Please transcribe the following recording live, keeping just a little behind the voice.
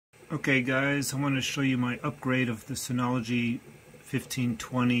Okay guys, I want to show you my upgrade of the Synology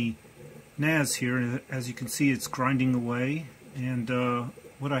 1520 NAS here. As you can see, it's grinding away, and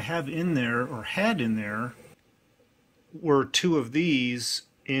what I have in there, or had in there, were two of these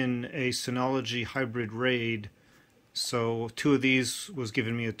in a Synology hybrid RAID. So two of these was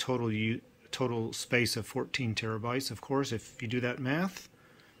giving me a total space of 14 terabytes, of course, if you do that math.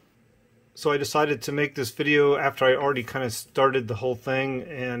 So I decided to make this video after I already kind of started the whole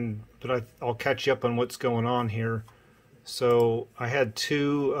thing, but I'll catch you up on what's going on here. So I had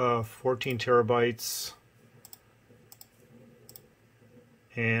two 14 terabytes,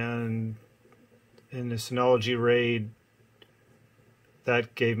 and in the Synology RAID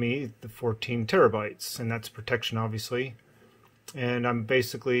that gave me the 14 terabytes, and that's protection obviously. And I'm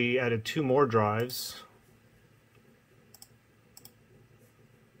basically added two more drives,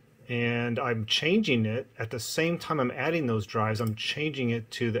 and I'm changing it at the same time I'm adding those drives. I'm changing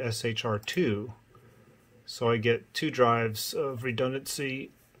it to the SHR2, so I get two drives of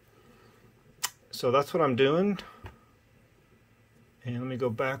redundancy. So that's what I'm doing. And let me go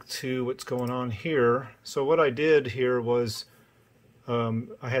back to what's going on here. So what I did here was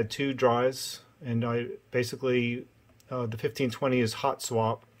I had two drives, and I basically the 1520 is hot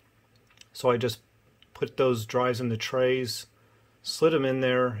swap, so I just put those drives in the trays, slid them in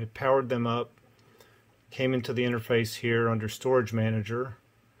there, it powered them up, came into the interface here under Storage Manager,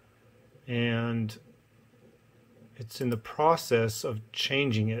 and it's in the process of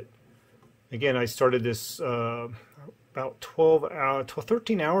changing it. Again, I started this about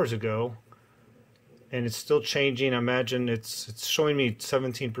 13 hours ago, and it's still changing. I imagine it's showing me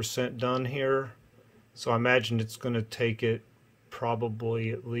 17% done here, so I imagine it's going to take it probably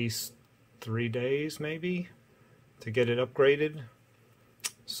at least 3 days maybe to get it upgraded.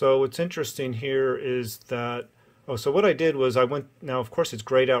 So what's interesting here is that, so what I did was I went, now of course it's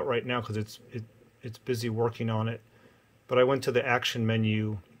grayed out right now because it's busy working on it, but I went to the action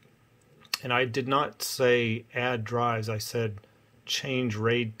menu, and I did not say add drives, I said change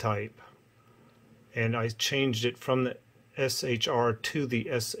RAID type, and I changed it from the SHR to the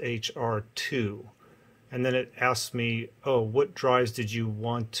SHR2, and then it asked me, oh, what drives did you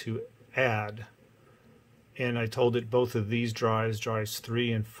want to add? And I told it both of these drives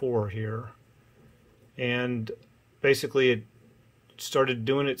 3 and 4 here, and basically it started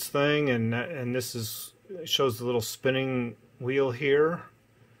doing its thing, and this is, it shows the little spinning wheel here.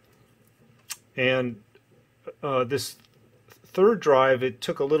 And this third drive, it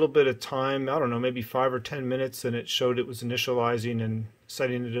took a little bit of time, I don't know, maybe 5 or 10 minutes, and it showed it was initializing and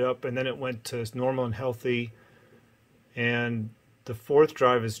setting it up, and then it went to normal and healthy. And the fourth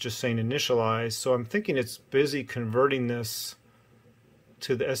drive is just saying initialize, so I'm thinking it's busy converting this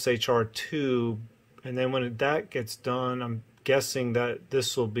to the SHR2, and then when that gets done, I'm guessing that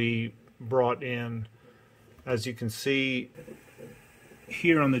this will be brought in. As you can see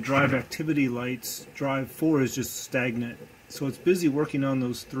here on the drive activity lights, drive 4 is just stagnant, so it's busy working on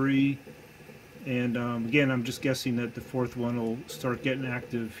those 3, and again, I'm just guessing that the fourth one will start getting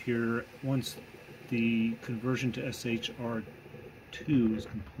active here once the conversion to SHR2 is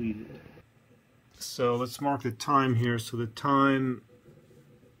completed. So let's mark the time here. So the time,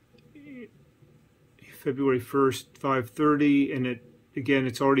 February 1st, 5:30, and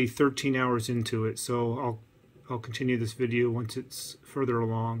it's already 13 hours into it, so I'll continue this video once it's further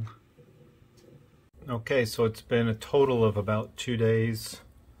along. Okay, so it's been a total of about 2 days,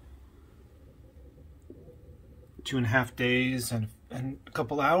 2.5 days, and a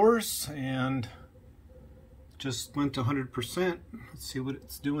couple hours, and just went to 100%. Let's see what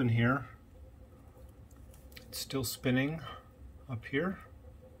it's doing here. It's still spinning up here,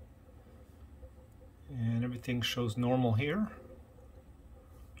 and everything shows normal here.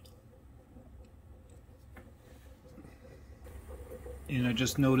 And I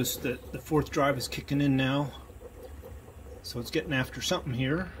just noticed that the fourth drive is kicking in now, so it's getting after something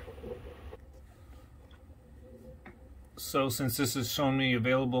here. So since this is showing me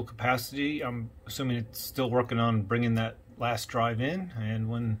available capacity, I'm assuming it's still working on bringing that last drive in, and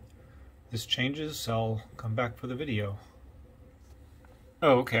when this changes, I'll come back for the video.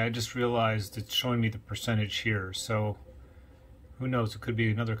 Oh, okay, I just realized it's showing me the percentage here, so who knows, it could be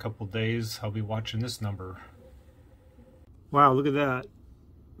another couple days I'll be watching this number. Wow, look at that.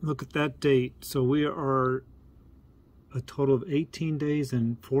 Look at that date. So we are a total of 18 days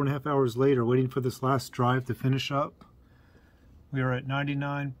and 4.5 hours later waiting for this last drive to finish up. We are at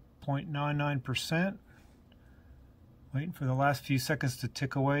 99.99%. Waiting for the last few seconds to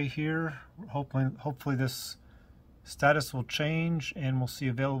tick away here. Hopefully this status will change and we'll see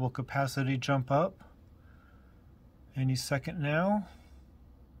available capacity jump up any second now.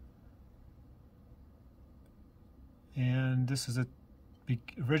 And this is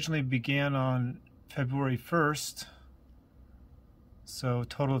originally began on February 1st, so a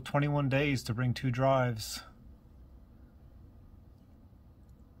total of 21 days to bring 2 drives.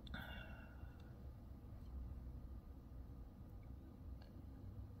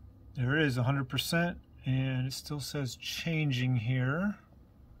 There it is, 100%, and it still says changing here.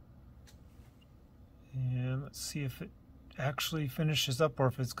 And let's see if it actually finishes up or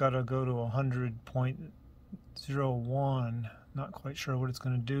if it's got to go to 100.01. Not quite sure what it's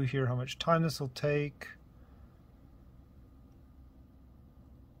going to do here, how much time this will take.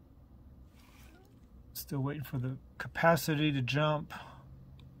 Still waiting for the capacity to jump.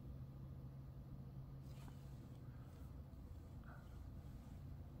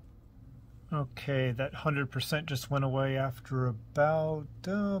 Okay, that 100% just went away after about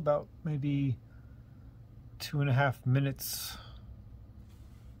maybe 2.5 minutes.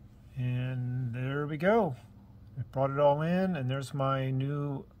 And there we go. I brought it all in, and there's my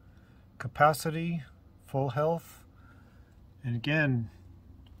new capacity, full health. And again,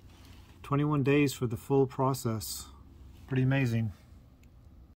 21 days for the full process. Pretty amazing.